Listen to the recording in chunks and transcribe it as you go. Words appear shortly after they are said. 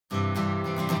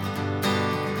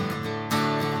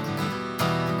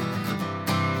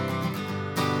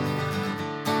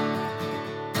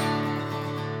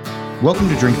Welcome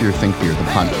to Drink Beer, Think Beer, the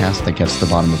podcast that gets to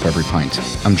the bottom of every pint.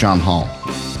 I'm John Hall.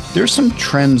 There's some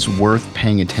trends worth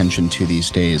paying attention to these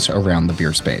days around the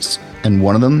beer space, and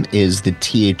one of them is the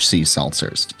THC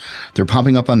seltzers. They're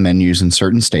popping up on menus in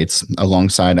certain states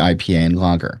alongside IPA and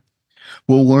lager.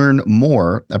 We'll learn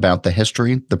more about the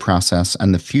history, the process,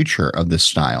 and the future of this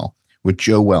style with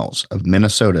Joe Wells of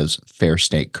Minnesota's Fair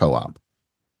State Co-op.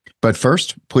 But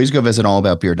first, please go visit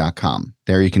allaboutbeer.com.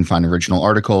 There you can find original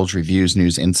articles, reviews,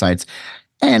 news, insights,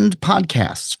 and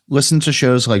podcasts. Listen to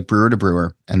shows like Brewer to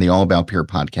Brewer and the All About Beer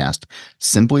podcast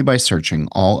simply by searching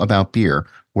All About Beer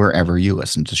wherever you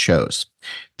listen to shows.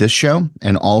 This show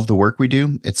and all of the work we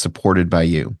do, it's supported by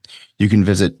you. You can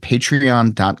visit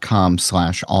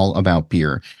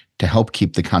patreon.com/allaboutbeer to help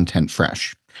keep the content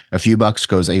fresh. A few bucks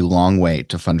goes a long way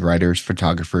to fund writers,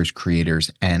 photographers,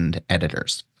 creators, and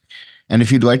editors. And if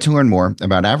you'd like to learn more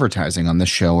about advertising on this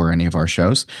show or any of our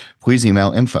shows, please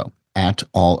email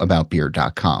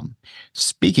info@allaboutbeer.com.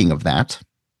 Speaking of that,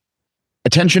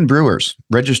 attention brewers,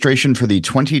 registration for the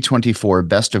 2024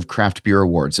 Best of Craft Beer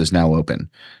Awards is now open.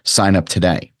 Sign up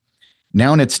today.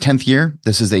 Now in its 10th year,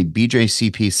 this is a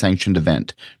BJCP-sanctioned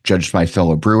event, judged by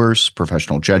fellow brewers,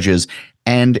 professional judges,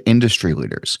 and industry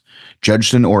leaders.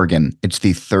 Judged in Oregon, it's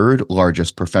the third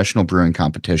largest professional brewing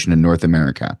competition in North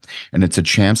America, and it's a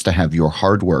chance to have your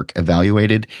hard work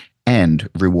evaluated and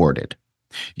rewarded.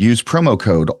 Use promo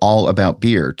code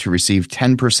ALLABOUTBEER to receive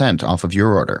 10% off of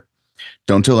your order.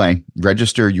 Don't delay.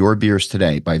 Register your beers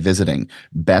today by visiting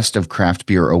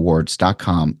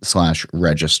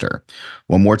bestofcraftbeerawards.com/register.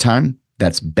 One more time,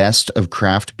 that's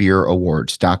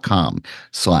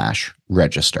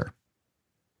bestofcraftbeerawards.com/register.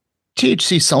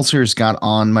 THC seltzers got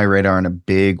on my radar in a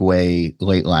big way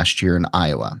late last year in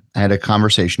Iowa. I had a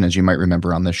conversation, as you might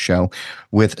remember on this show,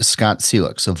 with Scott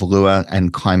Selix of Lua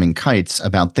and Climbing Kites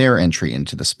about their entry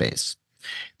into the space.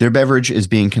 Their beverage is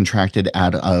being contracted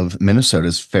out of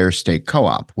Minnesota's Fair State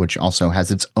Co-op, which also has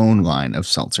its own line of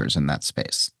seltzers in that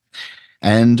space.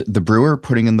 And the brewer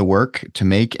putting in the work to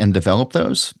make and develop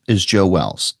those is Joe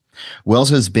Wells. Wells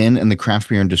has been in the craft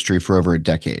beer industry for over a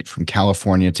decade, from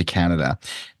California to Canada,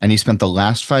 and he spent the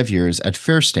last 5 years at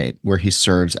Fair State, where he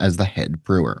serves as the head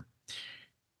brewer.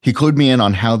 He clued me in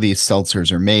on how these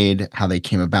seltzers are made, how they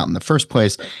came about in the first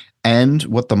place, and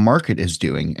what the market is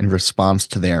doing in response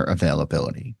to their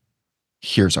availability.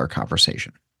 Here's our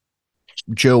conversation.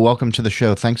 Joe, welcome to the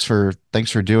show. Thanks for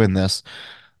doing this.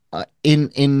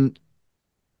 In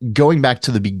going back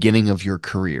to the beginning of your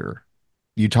career,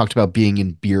 you talked about being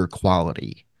in beer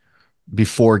quality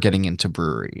before getting into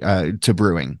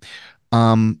brewing.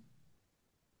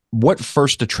 What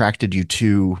first attracted you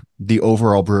to the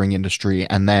overall brewing industry,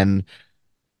 and then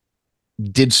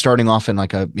did starting off in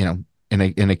like in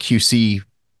a QC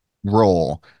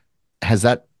role, has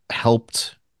that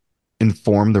helped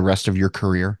inform the rest of your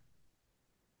career,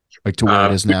 like to where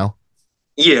it is now?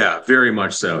 Yeah, very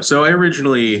much so. So I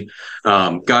originally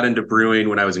got into brewing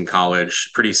when I was in college.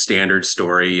 Pretty standard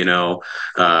story,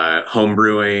 home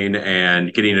brewing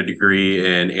and getting a degree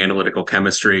in analytical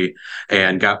chemistry,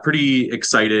 and got pretty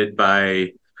excited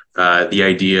by the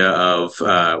idea of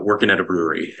working at a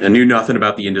brewery. I knew nothing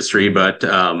about the industry, but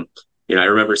I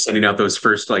remember sending out those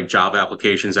first job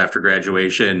applications after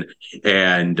graduation,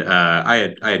 and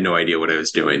I had no idea what I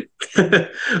was doing.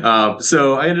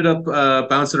 So I ended up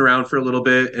bouncing around for a little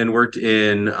bit and worked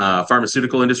in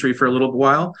pharmaceutical industry for a little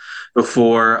while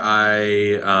before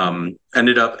I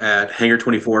ended up at Hangar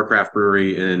 24 Craft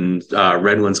Brewery in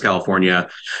Redlands, California,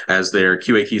 as their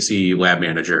QA/QC lab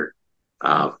manager.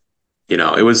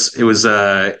 It was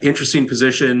a interesting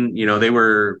position. They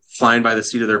were flying by the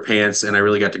seat of their pants, and I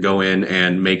really got to go in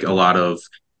and make a lot of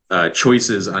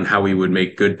choices on how we would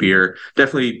make good beer.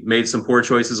 Definitely made some poor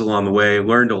choices along the way,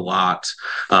 learned a lot,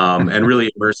 and really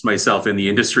immersed myself in the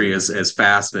industry as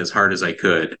fast and as hard as I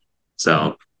could.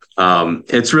 So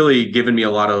it's really given me a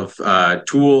lot of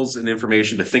tools and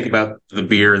information to think about the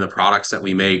beer and the products that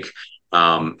we make,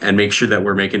 and make sure that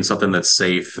we're making something that's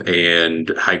safe and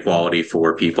high quality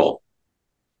for people.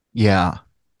 Yeah.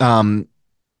 And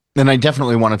I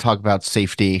definitely want to talk about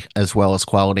safety as well as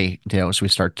quality, as we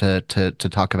start to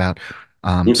talk about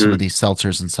some of these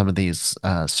seltzers and some of these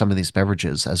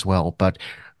beverages as well. But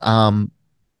when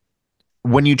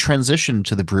you transitioned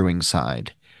to the brewing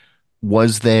side,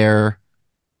 I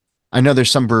know there's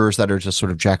some brewers that are just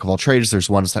sort of jack of all trades. There's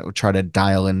ones that would try to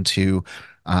dial into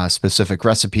specific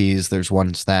recipes. There's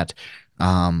ones that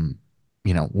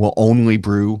will only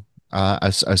brew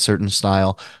a certain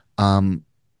style.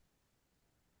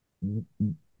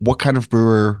 What kind of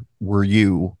brewer were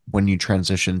you when you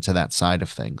transitioned to that side of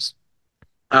things?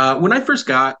 When I first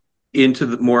got into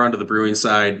the more onto the brewing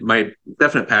side, my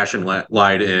definite passion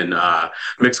lied in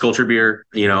mixed culture beer.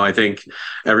 I think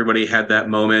everybody had that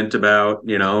moment about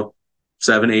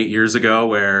 7, 8 years ago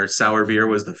where sour beer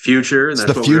was the future, and It's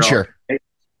the that's what we were all. future.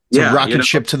 It's a Yeah, rocket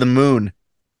ship to the moon.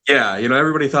 yeah,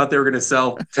 everybody thought they were going to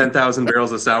sell 10,000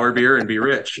 barrels of sour beer and be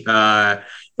rich. But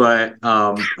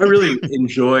I really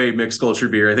enjoy mixed culture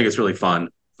beer. I think it's really fun.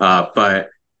 But,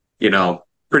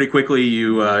 pretty quickly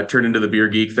you turn into the beer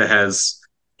geek that has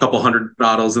a couple hundred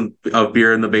bottles of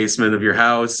beer in the basement of your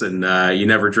house, and you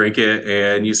never drink it.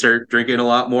 And you start drinking a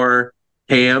lot more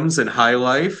hams and high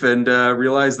life, and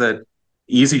realize that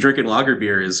easy drinking lager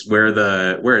beer is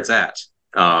where it's at.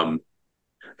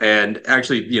 And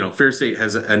actually, Fair State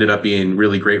has ended up being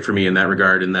really great for me in that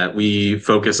regard, in that we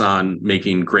focus on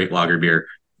making great lager beer.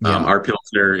 Yeah. Our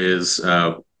Pilsner is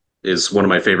one of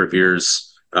my favorite beers.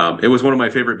 It was one of my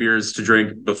favorite beers to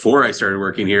drink before I started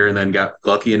working here, and then got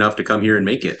lucky enough to come here and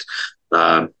make it.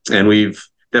 And we've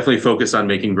definitely focused on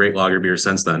making great lager beer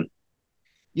since then.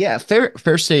 Yeah,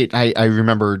 Fair State. I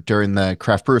remember during the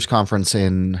craft brewers conference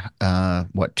in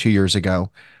 2 years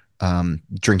ago,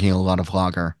 drinking a lot of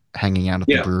lager, hanging out at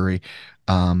the Yeah, brewery.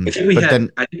 I think we But had then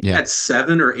I think we yeah, had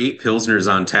 7 or 8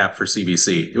 pilsners on tap for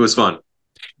CBC. It was fun.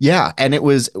 yeah, and it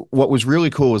was what was really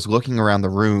cool was looking around the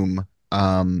room,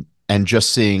 and just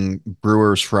seeing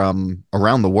brewers from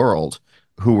around the world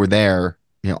who were there,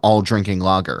 all drinking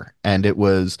lager, and it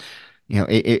was,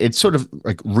 it sort of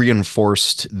like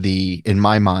reinforced in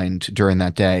my mind during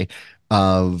that day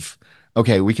of,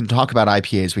 okay, we can talk about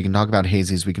IPAs, we can talk about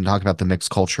hazies, we can talk about the mixed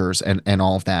cultures and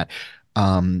all of that.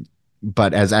 Um,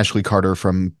 but as Ashley Carter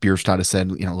from Bierstadt has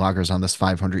said, lager's on this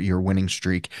 500-year winning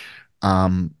streak.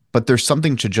 But there's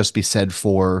something to just be said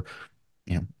for,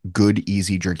 good,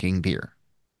 easy drinking beer.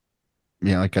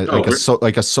 Oh,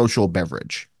 Like a social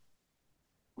beverage.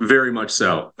 very much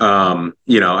so.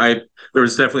 I there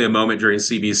was definitely a moment during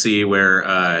CBC where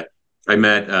I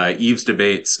met Eves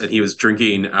Debates, and he was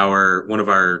drinking our one of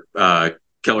our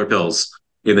Keller pills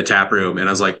in the tap room, and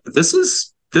I was like, "This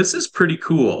is pretty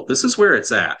cool. This is where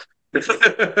it's at."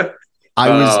 I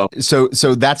was uh,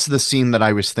 so that's the scene that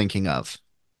I was thinking of.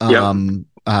 yep,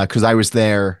 Because I was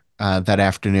there that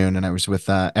afternoon and I was with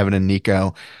Evan and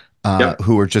Nico, yep,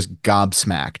 who were just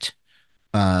gobsmacked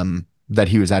that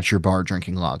he was at your bar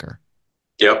drinking lager.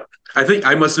 yep. I think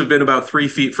I must have been about 3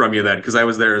 feet from you then, because I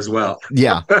was there as well.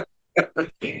 Yeah.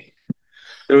 It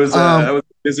was a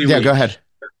busy Yeah, go week. ahead.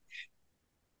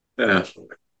 Yeah.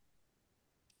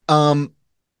 Um,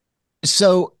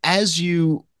 so as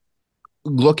you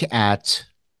look at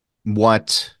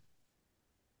what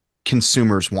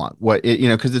consumers want,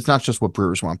 because it's not just what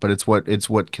brewers want, but it's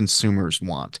what consumers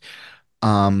want.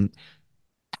 Um,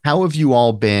 how have you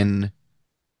all been,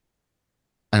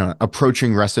 I don't know,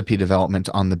 approaching recipe development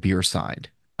on the beer side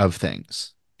of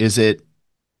things? Is it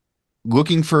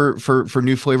looking for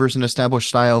new flavors and established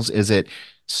styles? Is it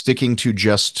sticking to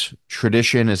just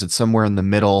tradition? Is it somewhere in the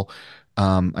middle?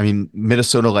 I mean,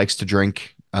 Minnesota likes to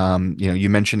drink. You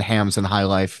mentioned hams and high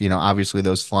life. Obviously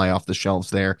those fly off the shelves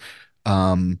there.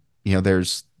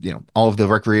 There's all of the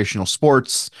recreational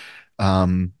sports,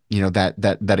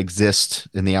 that exist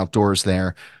in the outdoors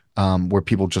there, where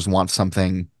people just want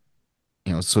something,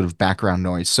 sort of background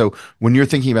noise. So when you're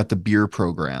thinking about the beer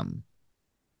program,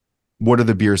 what are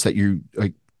the beers that you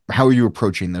like? How are you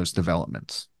approaching those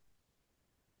developments?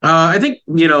 I think,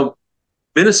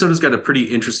 Minnesota's got a pretty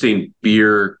interesting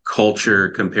beer culture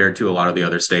compared to a lot of the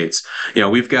other states.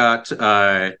 We've got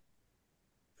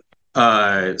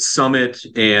Summit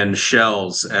and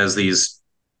Shells as these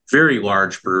very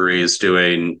large breweries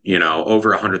doing, over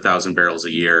 100,000 barrels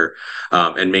a year,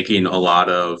 and making a lot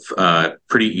of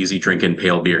pretty easy drinking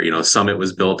pale beer. Summit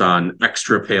was built on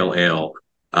extra pale ale.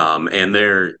 And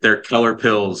their Keller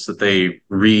pills that they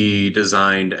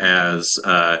redesigned as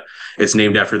it's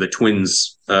named after the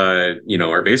Twins,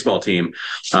 our baseball team,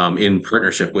 in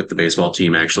partnership with the baseball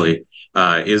team, actually,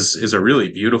 is a really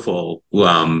beautiful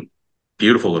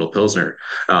little pilsner.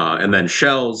 And then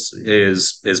Shells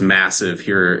is massive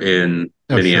here in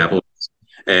Oh, sure. Minneapolis,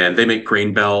 and they make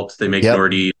Grain Belt, they make Yep.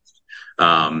 Nordy.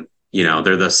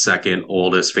 They're the second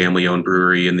oldest family-owned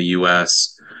brewery in the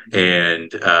U.S.,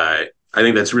 and I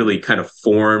think that's really kind of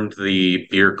formed the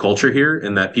beer culture here,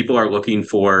 in that people are looking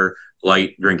for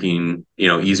light drinking,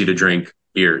 easy to drink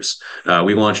beers.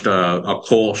 We launched a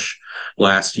Kolsch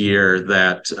last year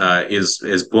that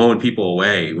is blowing people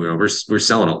away. We're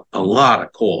selling a lot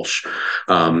of Kolsch,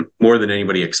 more than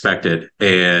anybody expected,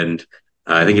 and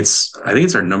I think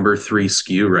it's our number 3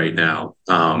 SKU right now.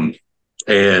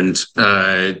 And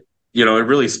it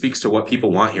really speaks to what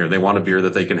people want here. They want a beer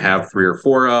that they can have 3 or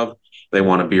 4 of. They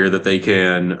want a beer that they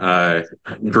can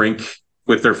drink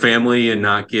with their family and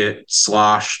not get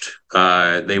sloshed.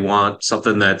 They want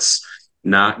something that's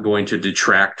not going to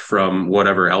detract from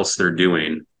whatever else they're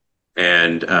doing.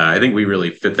 And I think we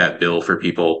really fit that bill for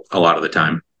people a lot of the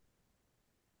time.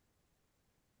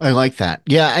 I like that.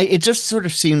 Yeah, it just sort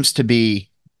of seems to be,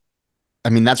 I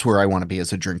mean, that's where I want to be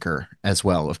as a drinker as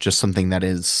well, of just something that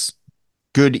is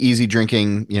good, easy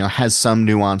drinking, has some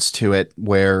nuance to it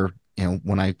where,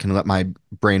 when I can let my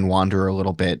brain wander a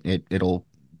little bit, it'll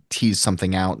tease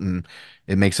something out and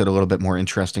it makes it a little bit more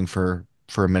interesting for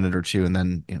a minute or two and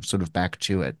then, sort of back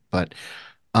to it. But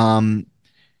um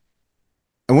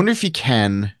I wonder if you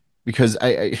can, because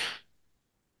I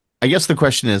guess the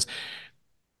question is,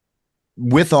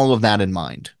 with all of that in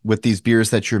mind, with these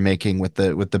beers that you're making, with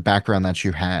the background that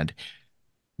you had,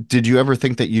 did you ever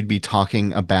think that you'd be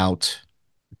talking about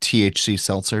THC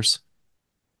seltzers?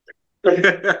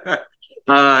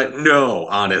 No,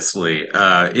 honestly,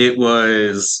 it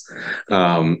was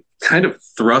kind of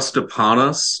thrust upon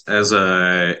us as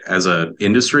a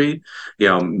industry. You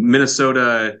know,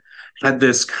 Minnesota had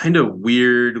this kind of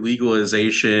weird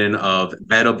legalization of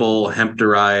edible hemp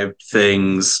derived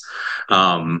things.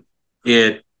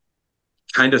 It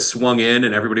kind of swung in,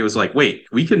 and everybody was like, "Wait,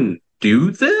 we can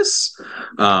do this?"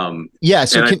 Um, Yeah,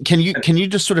 so and I can you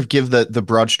just sort of give the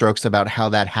broad strokes about how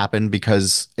that happened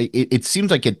because it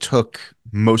seems like it took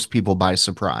most people by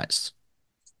surprise.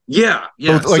 Yeah,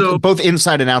 yeah. Both like So both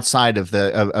inside and outside of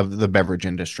the beverage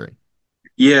industry.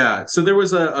 yeah, so there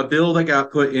was a bill that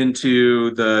got put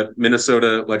into the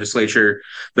Minnesota legislature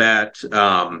that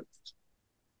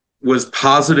was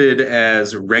posited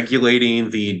as regulating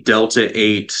the Delta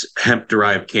 8 hemp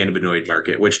derived cannabinoid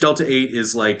market, which Delta 8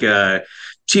 is like a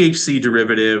THC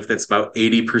derivative that's about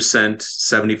 80%,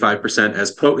 75%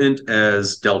 as potent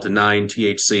as Delta 9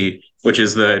 THC, which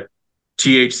is the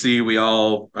THC we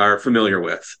all are familiar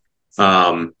with.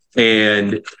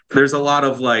 And there's a lot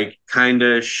of like kind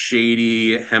of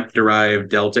shady hemp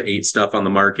derived Delta 8 stuff on the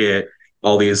market,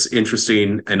 all these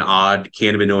interesting and odd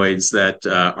cannabinoids that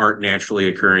aren't naturally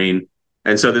occurring.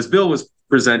 And so this bill was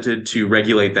presented to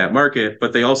regulate that market,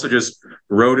 but they also just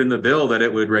wrote in the bill that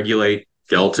it would regulate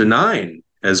Delta 9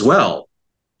 as well.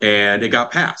 And it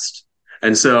got passed.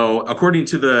 And so, according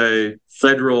to the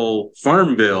federal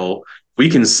farm bill, we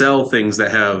can sell things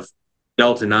that have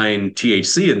Delta 9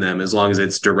 THC in them as long as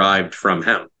it's derived from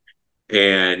hemp.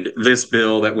 And this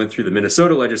bill that went through the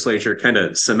Minnesota legislature kind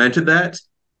of cemented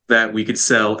that we could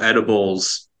sell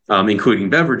edibles, including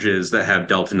beverages that have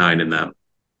Delta 9 in them.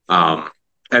 Um,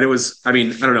 and it was, I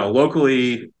mean, I don't know,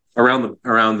 locally around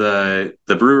the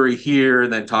brewery here,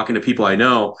 and then talking to people I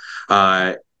know,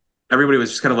 everybody was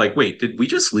just kind of like, wait, did we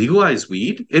just legalize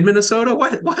weed in Minnesota?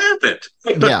 What happened?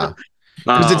 Yeah,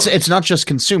 because it's um, it's not just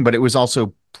consume, but it was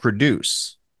also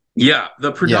produce. yeah, the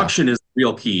Yeah. production is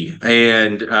real key.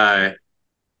 And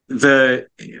the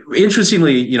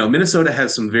interestingly, you know, Minnesota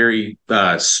has some very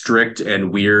strict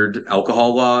and weird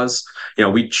alcohol laws. You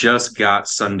know, we just got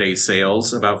Sunday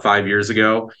sales about 5 years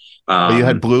ago. Oh, you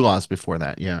had Um, blue laws before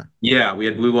that. Yeah. yeah, we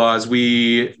had blue laws.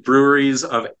 We breweries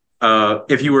of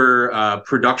if you were a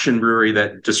production brewery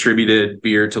that distributed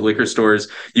beer to liquor stores,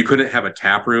 you couldn't have a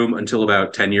tap room until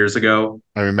about 10 years ago.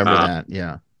 I remember Uh, that.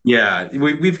 Yeah. yeah,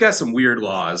 we've got some weird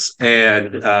laws,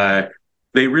 and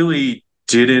they really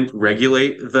didn't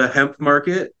regulate the hemp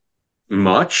market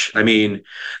much. I mean,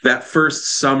 that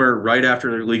first summer, right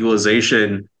after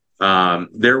legalization,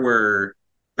 there were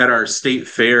at our state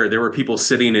fair, there were people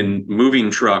sitting in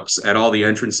moving trucks at all the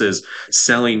entrances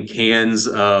selling cans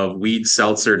of weed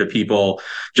seltzer to people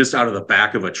just out of the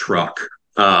back of a truck.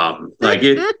 Like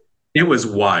it was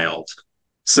wild.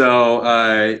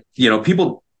 So, you know,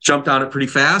 people jumped on it pretty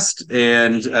fast,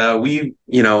 and we're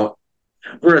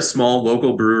a small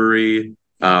local brewery.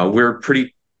 We're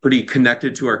pretty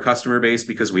connected to our customer base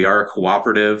because we are a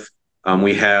cooperative.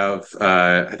 We have,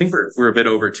 I think we're a bit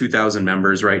over 2,000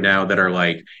 members right now that are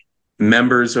like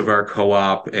members of our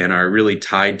co-op and are really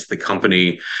tied to the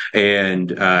company.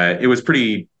 And it was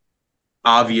pretty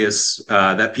obvious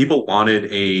that people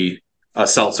wanted a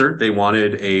seltzer. They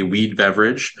wanted a weed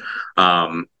beverage.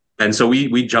 And so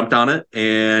we jumped on it,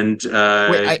 and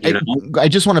Wait, I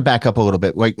just want to back up a little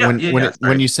bit. Like yeah, when yeah, when yeah. it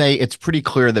when Sorry. you say it's pretty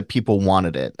clear that people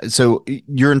wanted it. So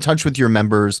you're in touch with your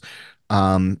members.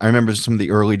 I remember some of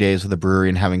the early days of the brewery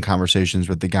and having conversations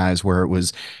with the guys where it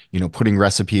was, putting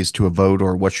recipes to a vote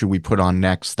or what should we put on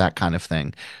next, that kind of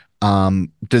thing.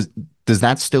 Does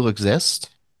that still exist?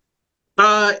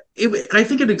 I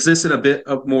think it exists in a bit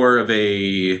of more of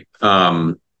a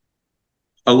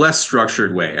a less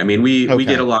structured way. I mean, we get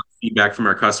a Okay. lot of feedback from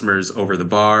our customers over the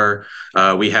bar.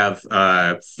 We have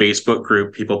a Facebook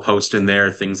group, people post in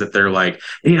there things that they're like,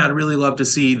 "Hey, I'd really love to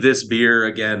see this beer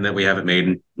again that we haven't made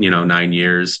in 9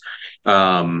 years."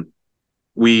 Um,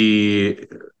 we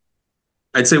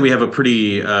I'd say we have a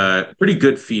pretty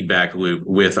good feedback loop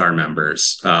with our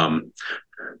members.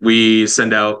 We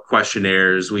send out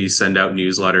questionnaires, we send out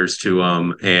newsletters to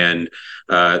them, and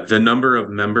the number of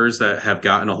members that have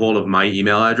gotten a hold of my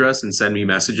email address and send me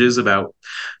messages about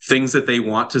things that they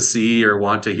want to see or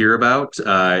want to hear about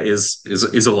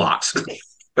is a lot.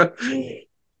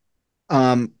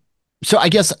 Um, so I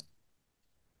guess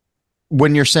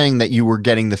when you're saying that you were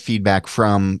getting the feedback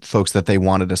from folks that they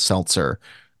wanted a seltzer,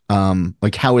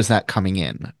 like how is that coming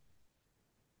in?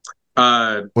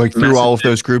 uh, Like through Message, all of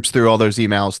those groups, through all those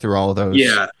emails, through all of those.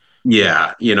 yeah,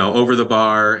 yeah, over the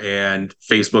bar and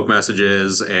Facebook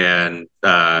messages and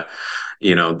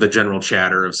the general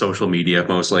chatter of social media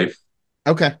mostly.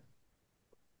 Okay.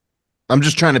 I'm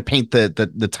just trying to paint the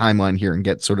timeline here and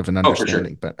get sort of an Oh, for sure.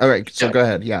 understanding. But all right, so Yeah. go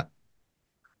ahead. Yeah.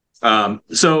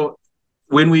 So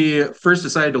when we first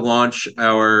decided to launch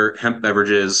our hemp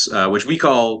beverages, which we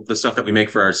call the stuff that we make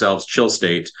for ourselves chill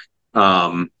state,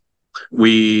 um,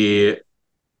 we,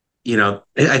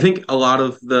 I think a lot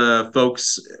of the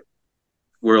folks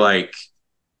were like,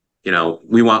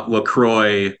 we want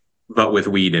LaCroix, but with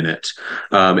weed in it.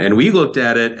 And we looked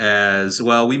at it as,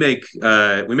 well, we make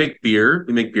beer.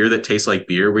 We make beer that tastes like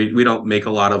beer. We don't make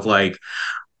a lot of like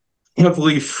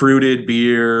heavily fruited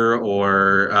beer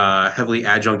or heavily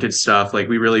adjuncted stuff. Like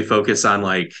we really focus on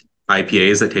like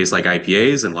IPAs that taste like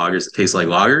IPAs and lagers that taste like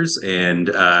lagers, and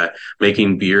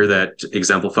making beer that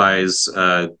exemplifies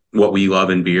what we love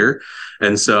in beer.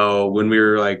 And so when we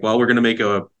were like, well, we're going to make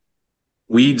a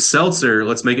weed seltzer,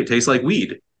 let's make it taste like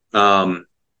weed. Um,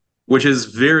 which is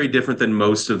very different than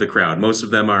most of the crowd. Most of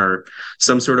them are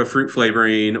some sort of fruit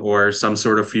flavoring or some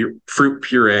sort of fruit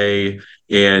puree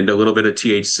and a little bit of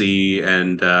THC,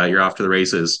 and you're off to the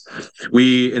races.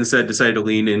 We instead decided to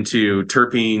lean into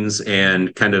terpenes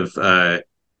and kind of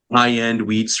high-end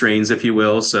weed strains, if you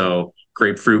will. So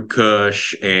grapefruit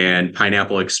Kush and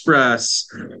pineapple express,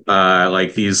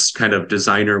 like these kind of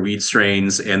designer weed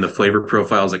strains and the flavor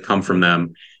profiles that come from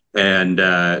them, and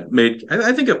made,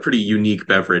 I think, a pretty unique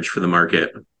beverage for the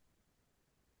market.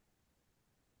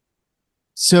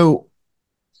 So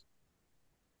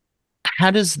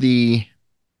how does the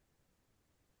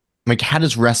how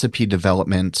does recipe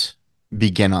development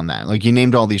begin on that? Like you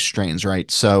named all these strains, right?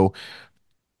 So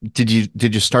did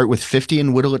you start with 50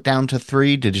 and whittle it down to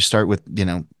three? Did you start with,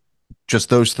 just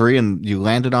those three and you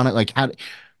landed on it? Like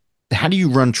how do you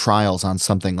run trials on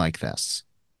something like this?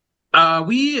 I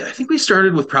think we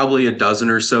started with probably a dozen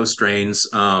or so strains.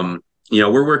 We're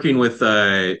working with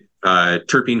a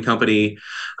terpene company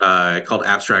called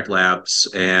Abstract Labs,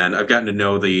 and I've gotten to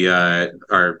know the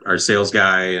our sales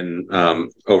guy and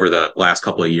over the last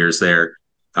couple of years there.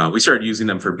 We started using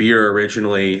them for beer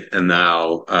originally, and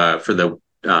now for the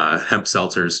hemp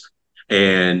seltzers.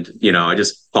 And I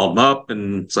just called them up,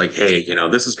 and it's like, hey,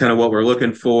 this is kind of what we're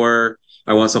looking for.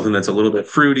 I want something that's a little bit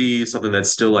fruity, something that's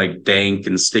still like dank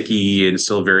and sticky and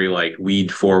still very like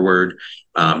weed forward.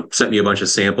 Sent me a bunch of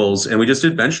samples, and we just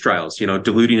did bench trials,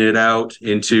 diluting it out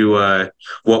into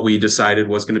what we decided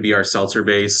was going to be our seltzer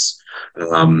base.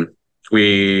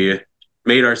 We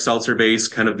made our seltzer base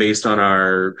kind of based on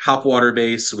our hop water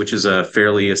base, which is a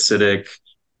fairly acidic,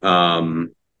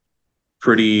 um,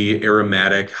 pretty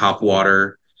aromatic hop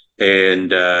water.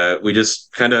 And we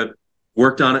just kind of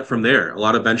worked on it from there. A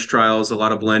lot of bench trials, a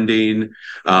lot of blending.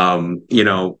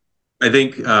 I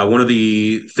think one of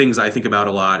the things I think about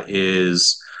a lot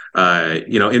is,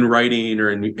 in writing or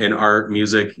in art,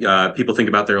 music, people think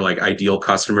about their like ideal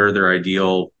customer, their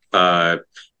ideal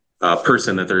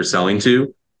person that they're selling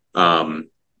to. Um,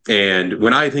 and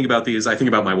when I think about these, I think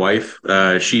about my wife.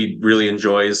 She really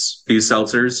enjoys these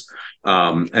seltzers.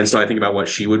 And so I think about what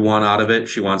she would want out of it.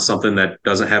 She wants something that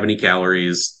doesn't have any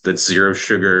calories, that's zero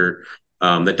sugar,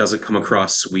 that doesn't come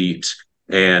across sweet.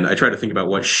 And I try to think about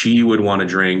what she would want to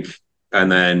drink and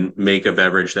then make a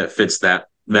beverage that fits that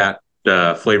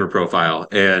flavor profile.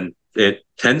 And it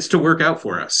tends to work out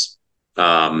for us.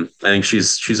 I think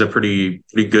she's a pretty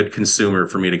good consumer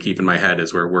for me to keep in my head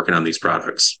as we're working on these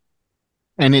products.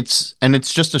 And it's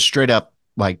just a straight up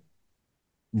like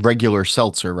regular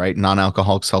seltzer, right?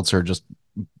 Non-alcoholic seltzer, just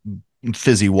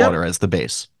fizzy Yep. water as the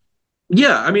base.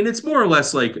 Yeah, I mean it's more or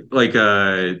less like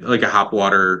a hop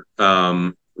water.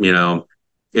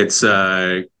 It's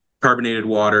carbonated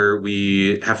water.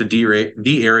 We have to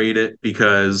de-aerate it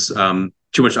because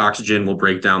too much oxygen will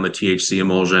break down the THC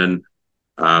emulsion.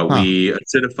 Huh. We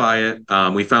acidify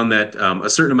it. We found that a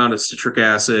certain amount of citric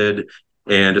acid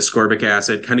and ascorbic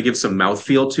acid kind of gives some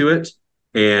mouthfeel to it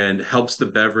and helps the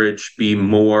beverage be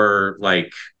more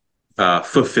like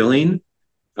fulfilling.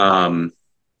 Um,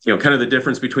 kind of the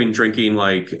difference between drinking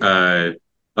like uh,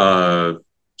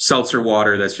 seltzer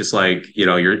water that's just like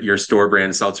your store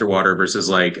brand seltzer water versus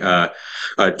like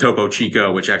Topo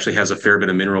Chico, which actually has a fair bit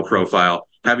of mineral profile.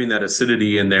 Having that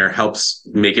acidity in there helps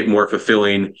make it more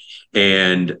fulfilling,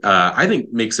 and I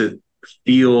think makes it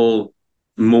feel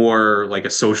more like a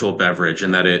social beverage,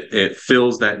 and that it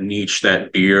fills that niche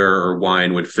that beer or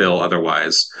wine would fill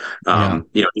otherwise. Yeah.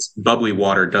 Just bubbly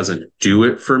water doesn't do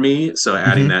it for me. So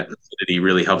adding Hmm. that acidity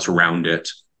really helps round it.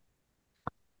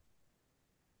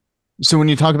 So when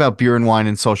you talk about beer and wine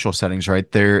in social settings, right,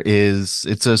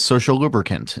 it's a social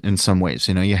lubricant in some ways.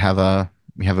 You have a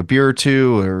beer or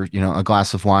two, or a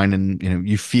glass of wine, and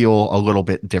you feel a little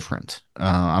bit different.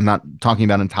 I'm not talking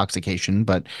about intoxication,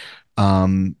 but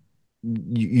um,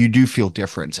 you do feel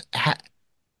different. How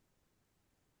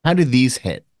do these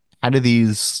hit? How do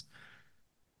these,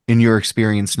 in your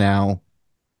experience now,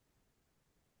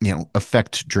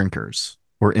 affect drinkers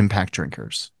or impact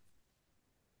drinkers?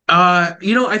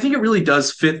 I think it really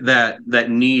does fit that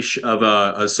niche of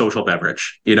a social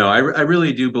beverage. I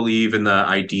really do believe in the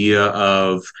idea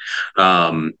of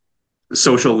um,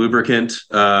 social lubricant,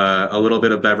 a little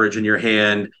bit of beverage in your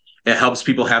hand. It helps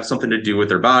people have something to do with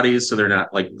their bodies, so they're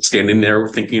not like standing there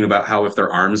thinking about how if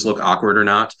their arms look awkward or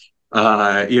not.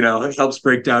 It helps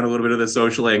break down a little bit of the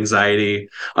social anxiety.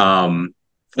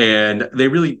 And they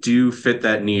really do fit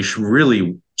that niche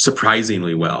really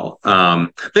surprisingly well.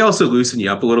 They also loosen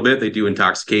you up a little bit. They do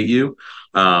intoxicate you.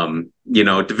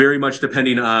 Very much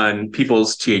depending on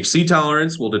people's THC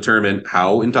tolerance will determine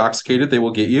how intoxicated they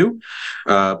will get you.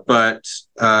 But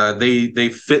they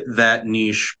fit that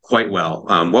niche quite well.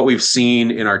 What we've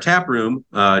seen in our tap room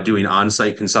doing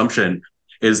on-site consumption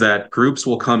is that groups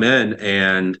will come in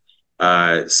and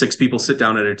six people sit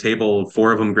down at a table,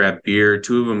 four of them grab beer,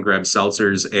 two of them grab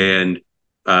seltzers, and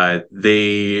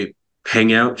they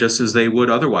hang out just as they would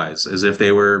otherwise, as if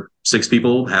they were six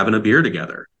people having a beer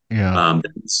together. Yeah.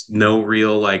 There's no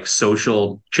real like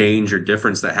social change or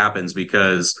difference that happens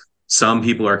because some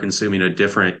people are consuming a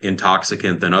different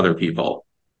intoxicant than other people.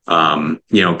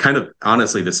 Kind of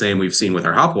honestly the same we've seen with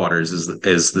our hop waters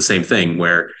is the same thing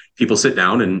where people sit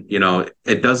down and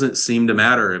it doesn't seem to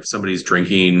matter if somebody's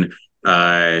drinking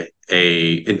a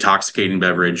intoxicating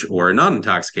beverage or a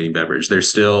non-intoxicating beverage. They're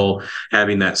still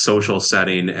having that social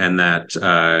setting and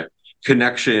that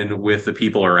connection with the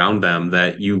people around them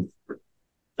that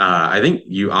I think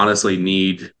you honestly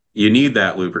need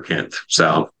that lubricant.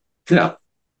 So yeah.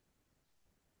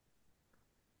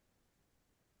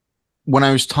 When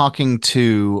I was talking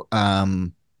to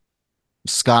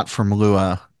Scott from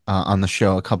Lua on the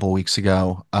show a couple weeks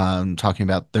ago, talking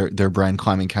about their brand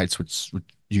Climbing Kites, which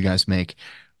you guys make.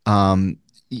 Um,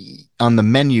 on the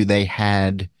menu, they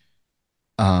had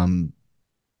um,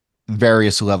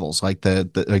 various levels, like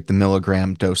the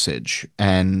milligram dosage,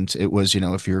 and it was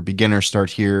if you're a beginner, start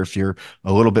here. If you're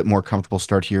a little bit more comfortable,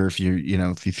 start here. If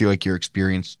you feel like you're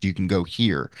experienced, you can go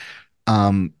here.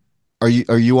 Um, are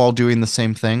you all doing the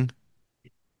same thing,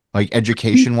 like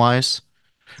education wise?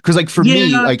 Because like for me,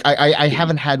 Yeah. like I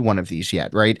haven't had one of these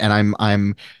yet, right? And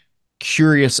I'm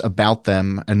curious about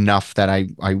them enough that I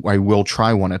will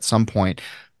try one at some point.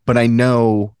 But I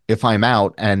know if I'm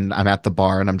out and I'm at the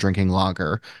bar and I'm drinking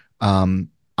lager, um,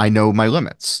 I know my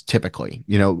limits typically,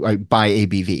 by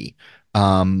ABV.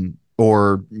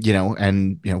 Or,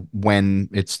 and when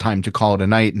it's time to call it a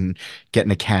night and get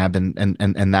in a cab and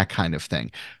that kind of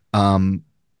thing. Um,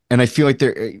 and I feel like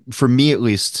for me at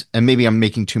least, and maybe I'm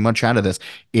making too much out of this,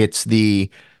 it's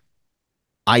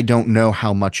I don't know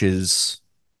how much is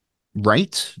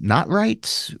right, not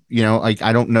right. Like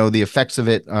I don't know the effects of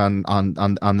it on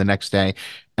the next day,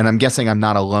 and I'm guessing I'm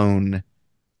not alone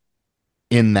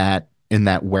in that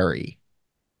worry.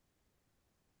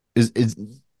 Is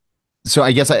so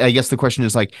I guess the question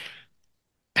is like,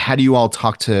 how do you all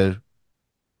talk to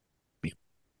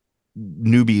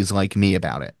newbies like me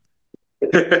about it?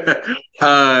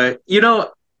 uh, you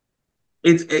know,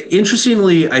 it's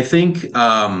interestingly, I think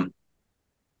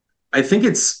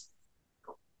it's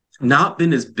not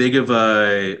been as big of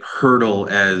a hurdle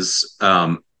as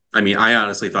I mean, I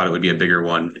honestly thought it would be a bigger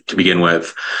one to begin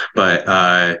with,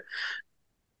 but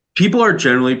people are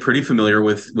generally pretty familiar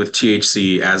with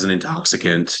THC as an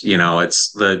intoxicant.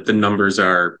 It's the numbers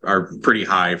are pretty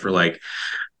high for like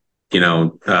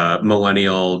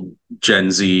millennial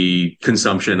Gen Z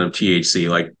consumption of THC.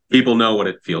 Like people know what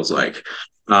it feels like.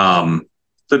 Um,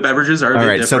 The beverages are a All bit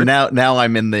right. So different. now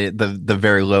I'm in the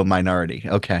very low minority.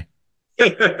 Okay.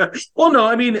 Well, no,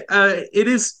 I mean, it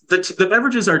is the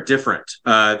beverages are different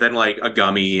than like a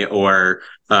gummy or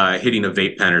hitting a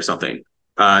vape pen or something.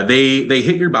 They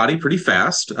hit your body pretty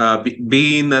fast.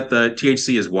 Being that the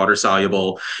THC is water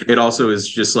soluble, it also is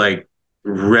just like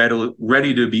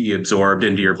ready to be absorbed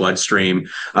into your bloodstream.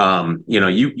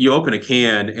 You open a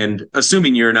can, and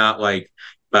assuming you're not like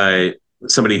uh,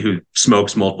 somebody who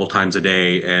smokes multiple times a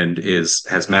day and is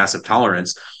has massive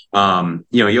tolerance,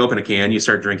 you open a can, you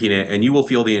start drinking it, and you will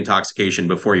feel the intoxication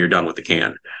before you're done with the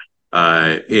can.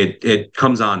 It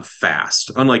comes on fast,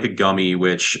 unlike a gummy,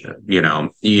 which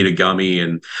you eat a gummy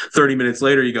and 30 minutes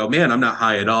later you go, man, I'm not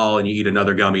high at all, and you eat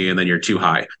another gummy and then you're too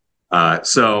high.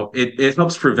 So it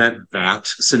helps prevent that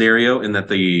scenario in that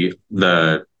the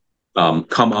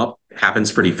come up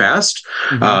happens pretty fast.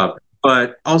 Hmm.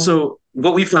 But also,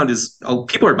 what we found is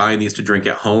people are buying these to drink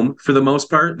at home for the most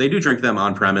part. They do drink them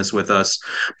on premise with us,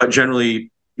 but generally,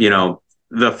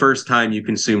 the first time you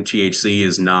consume THC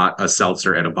is not a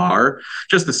seltzer at a bar.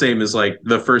 Just the same as like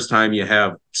the first time you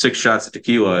have 6 shots of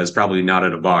tequila is probably not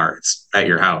at a bar. It's at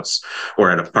your house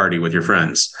or at a party with your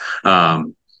friends.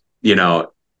 You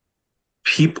know,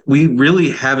 we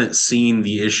really haven't seen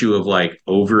the issue of like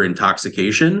over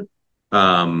intoxication.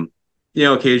 Um,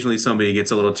 Occasionally somebody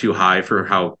gets a little too high for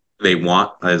how they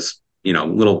want, as a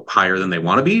little higher than they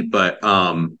want to be, but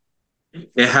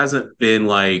it hasn't been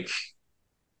like,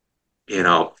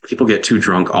 people get too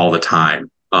drunk all the time.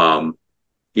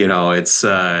 It's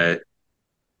the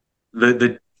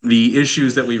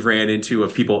issues that we've ran into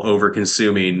of people over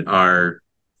consuming are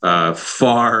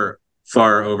far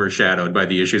far overshadowed by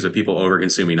the issues of people over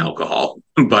consuming alcohol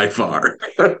by far.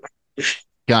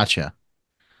 Gotcha.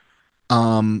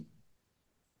 Um,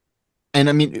 and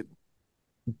I mean,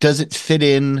 does it fit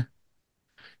in?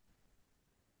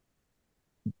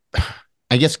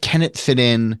 I guess can it fit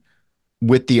in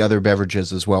with the other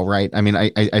beverages as well, right? I mean,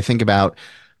 I think about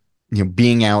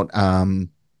being out on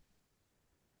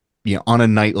a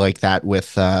night like that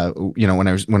with when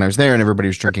I was there and everybody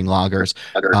was drinking lagers,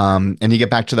 and you get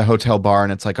back to the hotel bar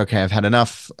and it's like, okay, I've had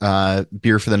enough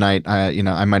beer for the night.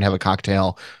 I might have a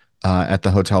cocktail at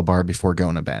the hotel bar before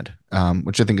going to bed,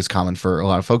 which I think is common for a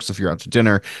lot of folks. If you're out to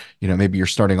dinner, maybe you're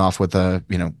starting off with a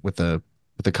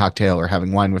cocktail or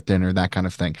having wine with dinner, that kind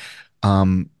of thing.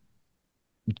 um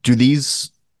do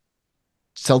these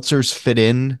seltzers fit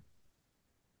in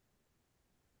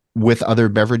with other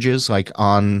beverages, like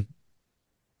on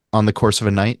the course of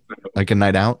a night, like a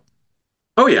night out?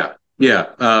 Oh yeah, yeah.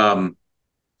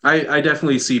 I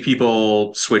definitely see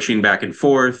people switching back and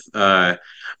forth. I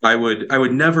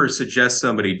would never suggest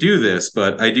somebody do this,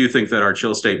 but I do think that our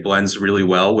chill state blends really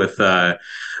well with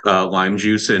lime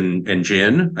juice and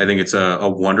gin. I think it's a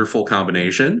wonderful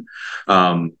combination.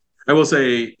 Um, I will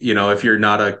say, if you're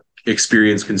not a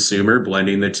experienced consumer,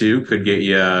 blending the two could get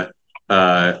you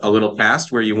a little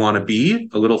past where you want to be,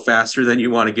 a little faster than you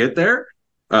want to get there.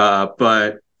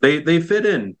 But they fit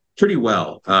in pretty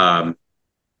well.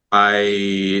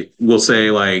 I will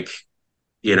say, like,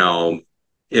 you know,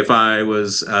 if I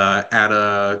was at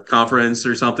a conference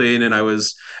or something and I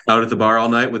was out at the bar all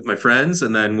night with my friends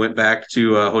and then went back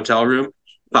to a hotel room,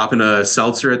 popping a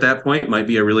seltzer at that point might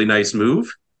be a really nice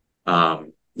move.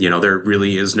 There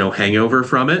really is no hangover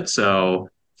from it. So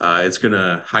it's going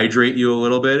to hydrate you a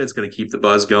little bit. It's going to keep the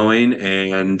buzz going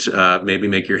and maybe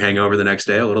make your hangover the next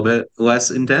day a little bit less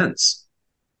intense.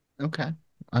 Okay,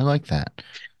 I like that.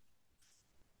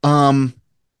 um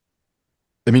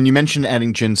I mean, you mentioned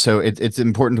adding gin, so it's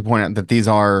important to point out that these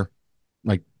are,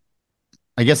 like,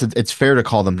 I guess it's fair to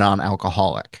call them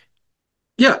non-alcoholic.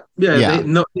 Yeah, yeah, Yeah,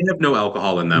 they have no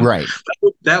alcohol in them. right,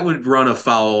 That would run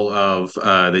afoul of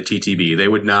the TTB. They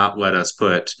would not let us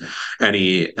put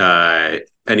any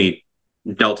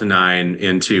Delta 9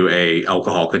 into a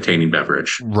alcohol containing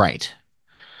beverage. right.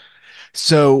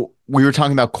 So we were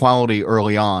talking about quality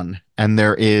early on, and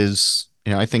there is,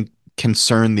 I think,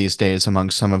 concern these days among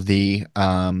some of the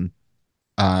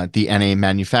NA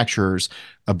manufacturers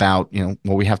about,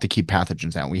 well, we have to keep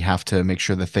pathogens out. We have to make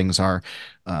sure that things are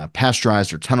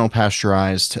pasteurized or tunnel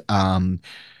pasteurized. I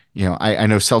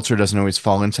know seltzer doesn't always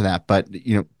fall into that, but,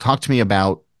 talk to me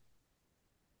about,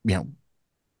 you know,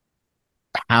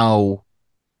 how,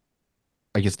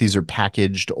 I guess, these are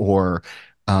packaged or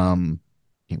um,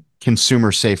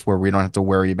 consumer safe, where we don't have to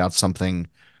worry about something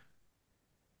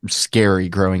scary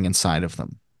growing inside of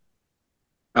them.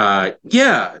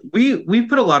 Yeah, we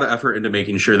put a lot of effort into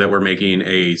making sure that we're making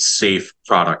a safe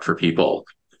product for people.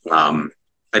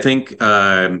 I think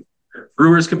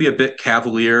brewers can be a bit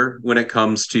cavalier when it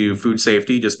comes to food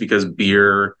safety, just because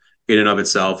beer in and of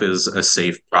itself is a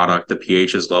safe product. The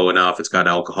pH is low enough. It's got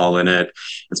alcohol in it.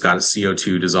 It's got a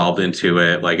CO2 dissolved into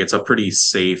it. Like it's a pretty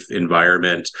safe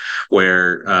environment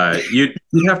where you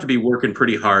have to be working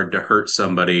pretty hard to hurt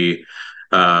somebody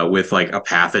with like a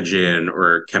pathogen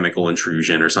or chemical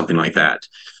intrusion or something like that.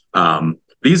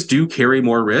 These do carry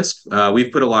more risk.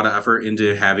 We've put a lot of effort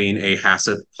into having a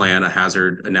HACCP plan, a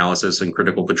hazard analysis and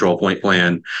critical control point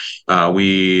plan.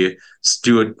 We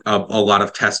do a lot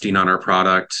of testing on our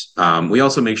product. We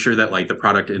also make sure that like the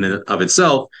product in and of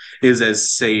itself is as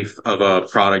safe of a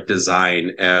product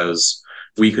design as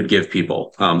we could give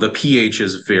people. The pH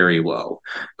is very low.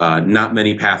 Not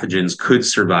many pathogens could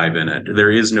survive in it.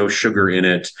 There is no sugar in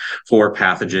it for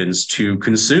pathogens to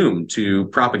consume, to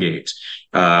propagate.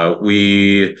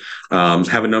 We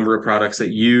have a number of products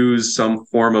that use some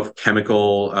form of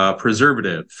chemical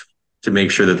preservative to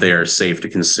make sure that they are safe to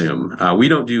consume. We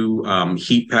don't do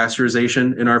heat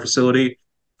pasteurization in our facility,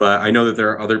 but I know that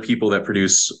there are other people that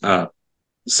produce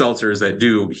seltzers that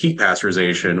do heat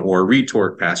pasteurization or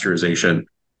retort pasteurization.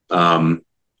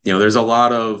 There's a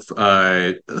lot of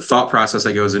thought process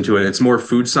that goes into it. It's more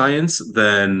food science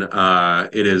than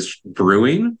it is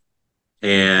brewing.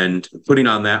 And putting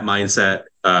on that mindset,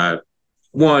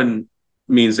 one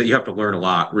means that you have to learn a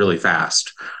lot really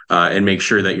fast and make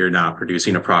sure that you're not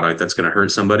producing a product that's going to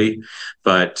hurt somebody.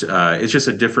 But it's just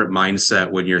a different mindset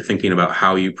when you're thinking about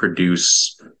how you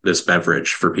produce this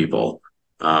beverage for people.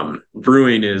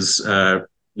 Brewing is there's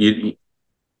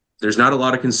not a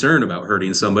lot of concern about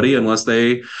hurting somebody unless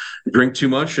they drink too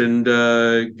much and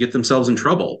get themselves in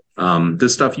trouble.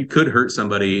 This stuff, you could hurt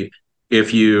somebody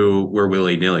if you were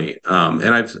willy-nilly.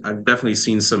 And I've definitely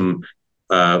seen some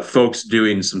folks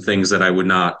doing some things that I would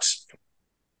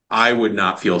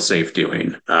not feel safe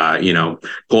doing.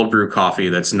 Cold brew coffee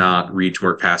that's not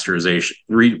retort pasteurized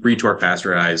with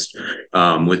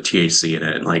THC in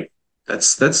it. And like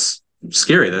that's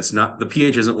scary. That's not, the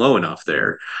pH isn't low enough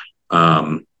there.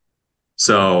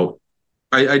 So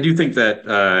I do think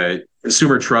that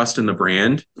consumer trust in the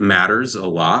brand matters a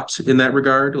lot in that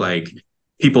regard. Like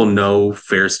people know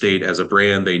Fair State as a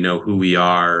brand. They know who we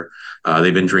are.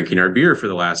 They've been drinking our beer for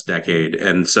the last decade.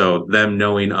 And so them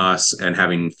knowing us and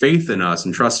having faith in us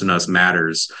and trust in us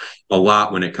matters a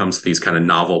lot when it comes to these kind of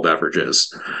novel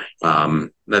beverages.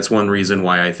 That's one reason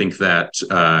why I think that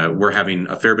we're having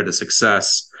a fair bit of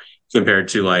success compared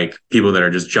to like people that are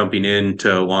just jumping in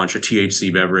to launch a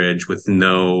THC beverage with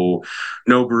no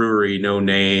brewery, no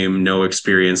name, no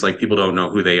experience. Like people don't know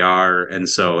who they are. And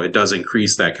so it does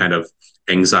increase that kind of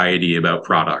anxiety about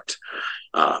product.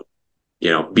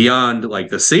 Beyond like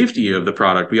the safety of the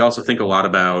product, we also think a lot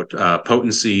about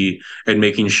potency and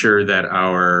making sure that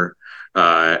our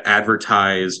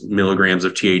advertised milligrams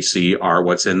of THC are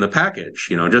what's in the package.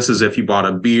 Just as if you bought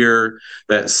a beer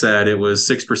that said it was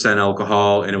 6%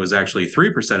 alcohol and it was actually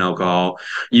 3% alcohol,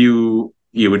 you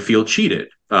would feel cheated.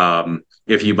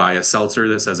 If you buy a seltzer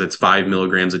that says it's 5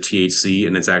 milligrams of THC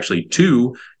and it's actually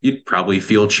 2, you'd probably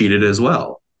feel cheated as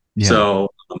well. Yeah.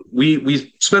 So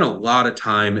we spent a lot of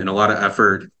time and a lot of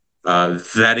effort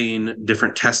vetting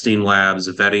different testing labs,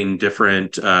 vetting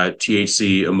different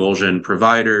THC emulsion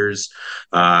providers,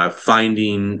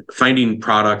 finding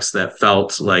products that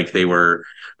felt like they were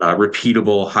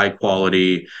repeatable, high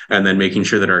quality, and then making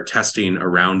sure that our testing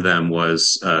around them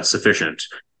was sufficient.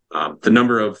 The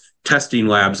number of testing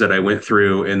labs that I went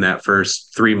through in that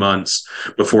first 3 months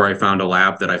before I found a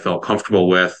lab that I felt comfortable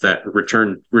with that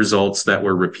returned results that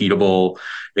were repeatable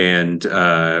and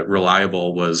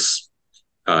reliable was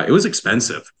it was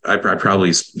expensive. I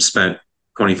probably spent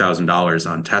 $20,000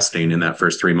 on testing in that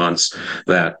first 3 months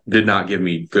that did not give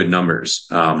me good numbers.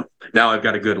 Now I've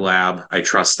got a good lab. I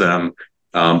trust them,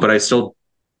 but I still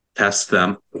test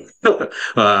them,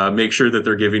 make sure that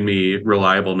they're giving me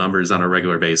reliable numbers on a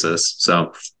regular basis.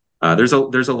 So there's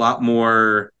a lot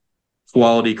more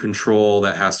quality control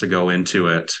that has to go into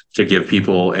it to give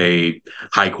people a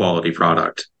high quality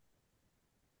product.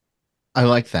 I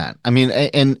like that. I mean,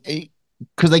 and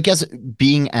because I guess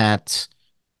being at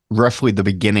roughly the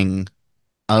beginning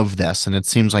of this, and it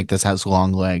seems like this has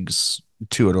long legs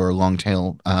to it or a long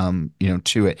tail,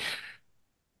 to it,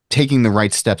 taking the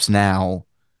right steps now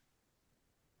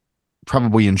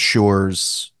probably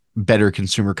ensures better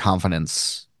consumer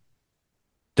confidence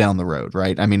down the road,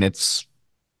 right? I mean, it's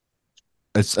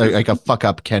like a fuck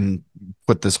up can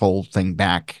put this whole thing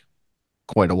back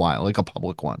quite a while, like a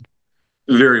public one.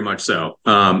 Very much so.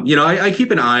 I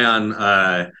keep an eye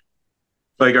on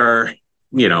like our,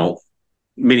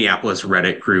 Minneapolis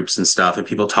Reddit groups and stuff, and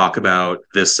people talk about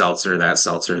this seltzer,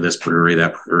 this brewery,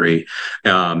 that brewery.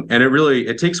 And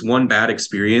it takes one bad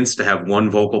experience to have one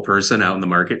vocal person out in the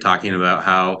market talking about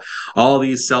how all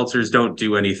these seltzers don't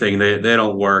do anything. They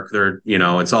don't work.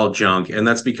 It's all junk. And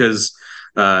that's because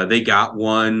they got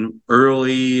one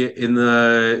early in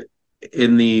the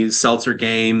seltzer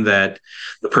game that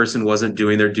the person wasn't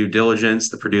doing their due diligence,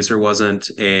 the producer wasn't,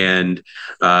 and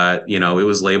it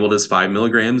was labeled as 5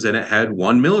 milligrams and it had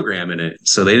 1 milligram in it,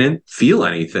 so they didn't feel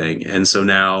anything, and so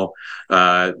now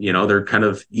they're kind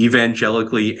of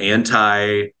evangelically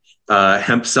anti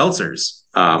hemp seltzers,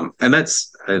 and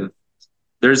that's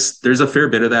there's a fair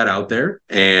bit of that out there,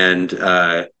 and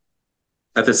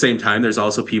at the same time, there's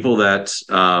also people that,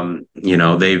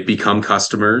 they've become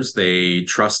customers. They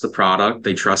trust the product.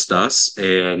 They trust us,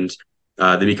 and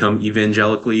they become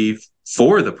evangelically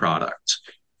for the product.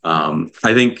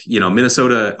 I think,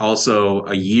 Minnesota also,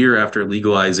 a year after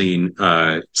legalizing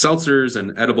seltzers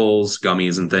and edibles,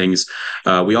 gummies and things,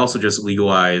 we also just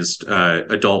legalized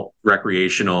adult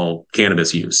recreational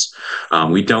cannabis use.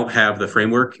 We don't have the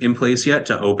framework in place yet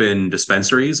to open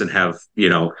dispensaries and have,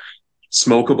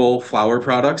 smokable flower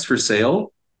products for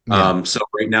sale. Yeah. So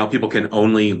right now, people can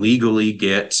only legally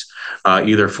get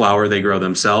either flower they grow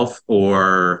themselves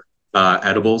or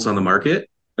edibles on the market.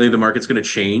 I think the market's going to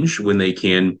change when they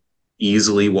can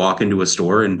easily walk into a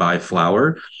store and buy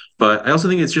flower. But I also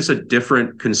think it's just a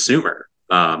different consumer.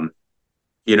 I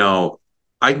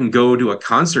can go to a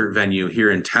concert venue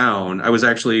here in town. I was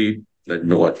actually,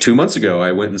 2 months ago,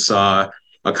 I went and saw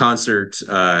a concert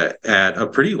at a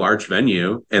pretty large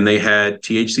venue, and they had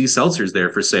THC seltzers there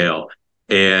for sale.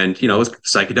 And, it was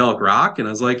psychedelic rock. And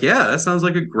I was like, yeah, that sounds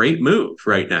like a great move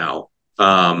right now.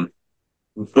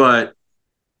 But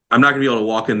I'm not going to be able to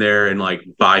walk in there and like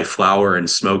buy flower and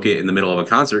smoke it in the middle of a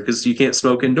concert because you can't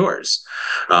smoke indoors.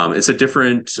 It's a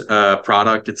different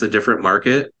product. It's a different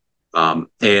market.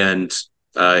 And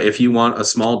if you want a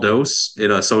small dose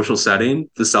in a social setting,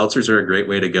 the seltzers are a great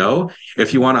way to go.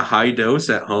 If you want a high dose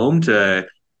at home to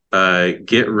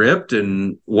get ripped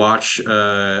and watch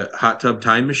Hot Tub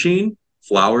Time Machine,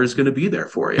 flower is going to be there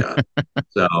for you.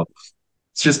 So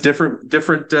it's just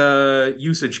different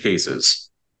usage cases.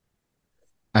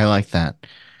 I like that.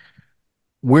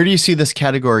 Where do you see this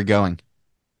category going?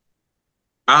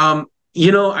 I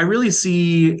really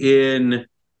see in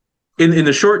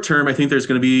the short term, I think there's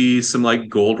going to be some like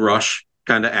gold rush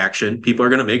kind of action. People are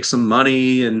going to make some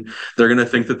money and they're going to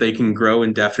think that they can grow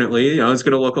indefinitely. It's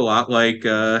going to look a lot like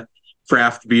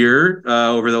craft beer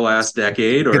over the last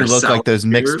decade, It's or gonna look sour like those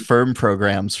beer. mixed firm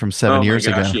programs from seven Oh my years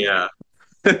gosh, ago. yeah.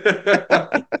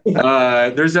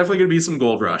 There's definitely going to be some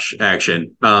gold rush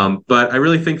action, but I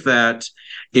really think that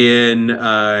in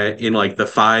like the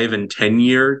 5 and 10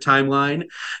 year timeline,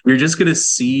 you're just going to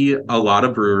see a lot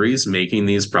of breweries making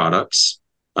these products.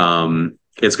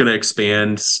 It's going to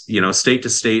expand, state to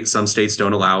state. Some states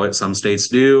don't allow it, some states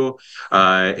do.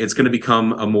 It's going to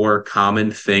become a more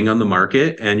common thing on the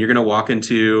market, and you're going to walk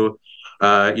into,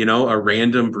 a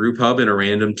random brew pub in a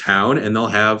random town, and they'll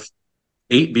have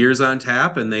 8 beers on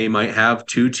tap, and they might have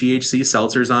 2 THC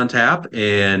seltzers on tap.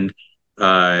 And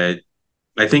I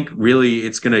think really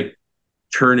it's going to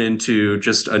turn into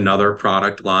just another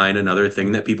product line, another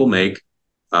thing that people make.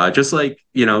 Just like,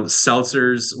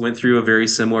 seltzers went through a very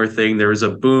similar thing. There was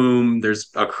a boom, there's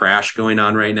a crash going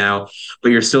on right now,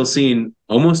 but you're still seeing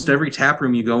almost every tap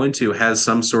room you go into has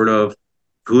some sort of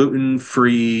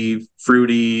gluten-free,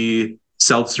 fruity,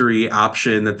 seltzery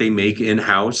option that they make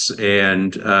in-house.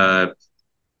 And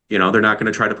they're not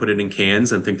going to try to put it in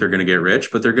cans and think they're going to get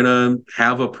rich, but they're going to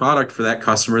have a product for that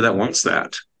customer that wants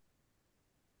that.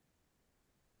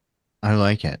 I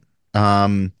like it.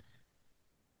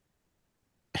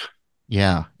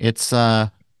 Yeah, it's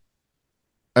I'm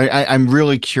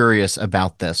really curious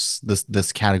about this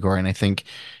category, and I think,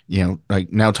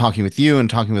 like now talking with you and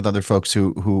talking with other folks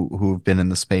who've been in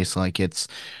the space, like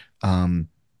um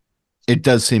it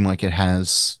does seem like it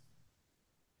has,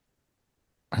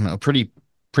 I don't know, a pretty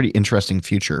interesting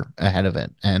future ahead of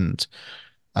it. And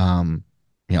um,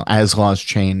 as laws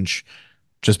change,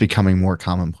 just becoming more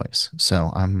commonplace.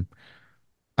 So I'm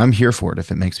here for it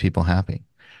if it makes people happy.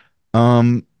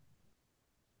 Um,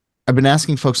 I've been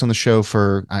asking folks on the show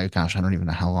for, gosh, I don't even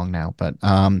know how long now, but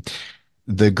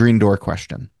the green door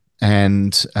question.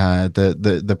 And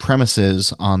the premise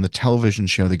is on the television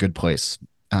show The Good Place.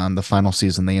 The final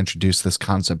season, they introduced this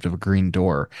concept of a green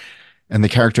door, and the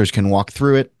characters can walk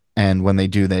through it. And when they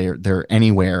do, they're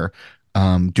anywhere,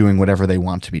 doing whatever they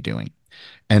want to be doing.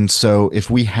 And so, if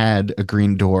we had a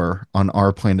green door on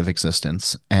our plane of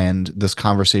existence and this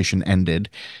conversation ended,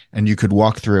 and you could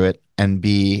walk through it and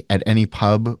be at any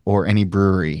pub or any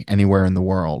brewery anywhere in the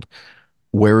world,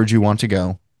 where would you want to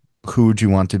go? Who would you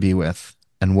want to be with?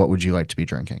 And what would you like to be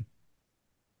drinking?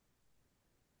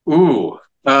 Ooh.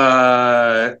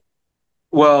 Well,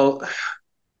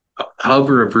 hub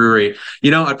or a brewery.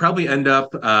 I'd probably end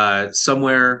up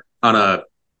somewhere on a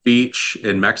beach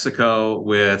in Mexico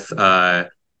with a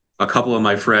couple of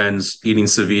my friends eating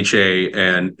ceviche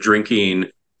and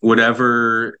drinking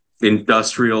whatever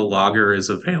industrial lager is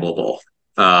available.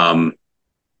 Um,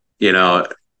 you know,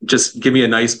 just give me a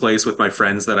nice place with my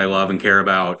friends that I love and care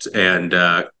about, and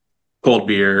cold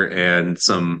beer and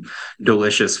some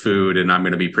delicious food, and I'm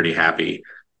going to be pretty happy.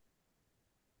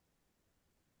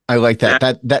 I like that.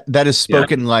 That is Yeah.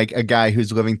 spoken like a guy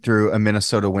who's living through a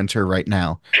Minnesota winter right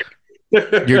now.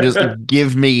 You're just Yeah.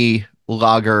 give me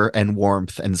lager and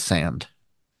warmth and sand.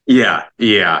 Yeah,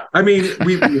 yeah. I mean,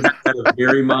 we had a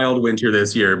very mild winter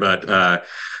this year, but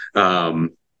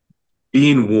um,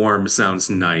 being warm sounds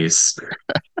nice.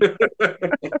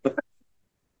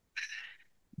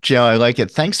 Joe, I like it.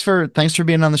 Thanks for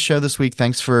being on the show this week.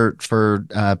 Thanks for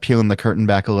peeling the curtain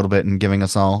back a little bit and giving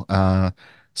us all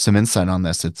some insight on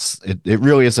this. It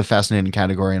really is a fascinating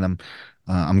category, and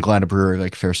I'm glad a brewery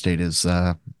like Fair State is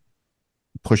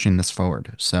pushing this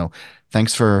forward. So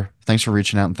thanks for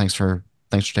reaching out, and thanks for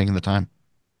taking the time.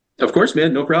 Of course,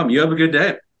 man. No problem. You have a good day.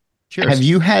 Have Cheers.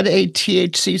 you had a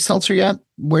THC seltzer yet?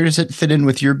 Where does it fit in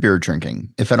with your beer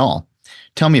drinking, if at all?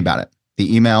 Tell me about it.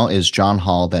 The email is John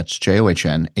Hall, that's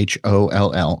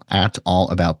JOHNHOLL at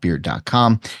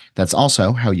allaboutbeer.com. That's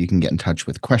also how you can get in touch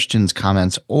with questions,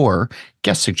 comments, or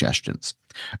guest suggestions.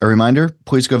 A reminder,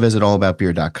 please go visit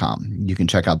allaboutbeer.com. You can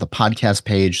check out the podcast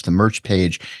page, the merch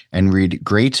page, and read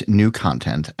great new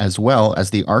content, as well as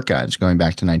the archives going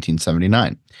back to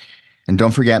 1979. And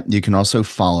don't forget, you can also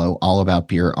follow All About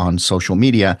Beer on social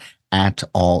media at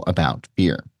All About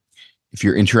Beer. If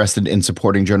you're interested in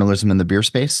supporting journalism in the beer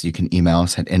space, you can email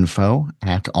us at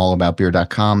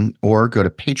info@allaboutbeer.com or go to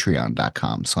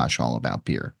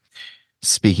patreon.com/allaboutbeer.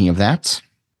 Speaking of that,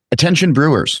 attention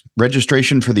brewers,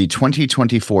 registration for the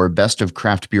 2024 Best of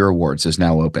Craft Beer Awards is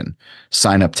now open.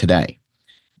 Sign up today.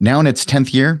 Now in its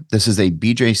 10th year, this is a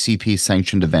BJCP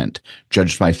sanctioned event,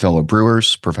 judged by fellow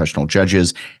brewers, professional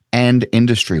judges, and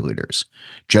industry leaders.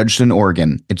 Judged in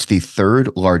Oregon, it's the third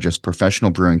largest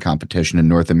professional brewing competition in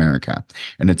North America,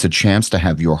 and it's a chance to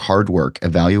have your hard work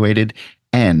evaluated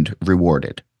and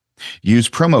rewarded. Use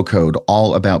promo code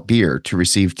ALLABOUTBEER to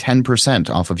receive 10%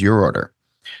 off of your order.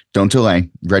 Don't delay.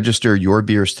 Register your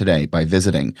beers today by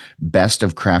visiting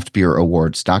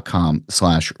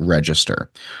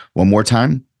bestofcraftbeerawards.com/register. One more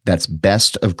time, that's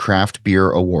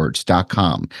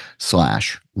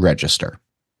bestofcraftbeerawards.com/register.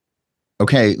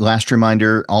 Okay, last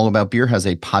reminder, All About Beer has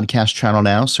a podcast channel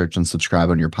now. Search and subscribe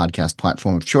on your podcast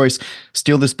platform of choice.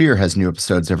 Steal This Beer has new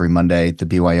episodes every Monday. The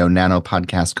BYO Nano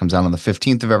podcast comes out on the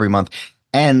 15th of every month.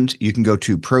 And you can go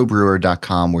to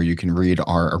probrewer.com where you can read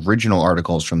our original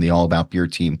articles from the All About Beer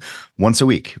team once a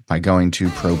week by going to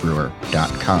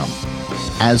probrewer.com.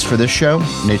 As for this show,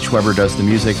 Nate Weber does the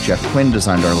music, Jeff Quinn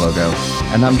designed our logo,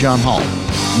 and I'm John Hall.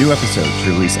 New episodes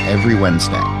release every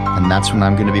Wednesday, and that's when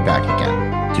I'm going to be back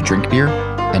again to drink beer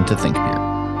and to think beer.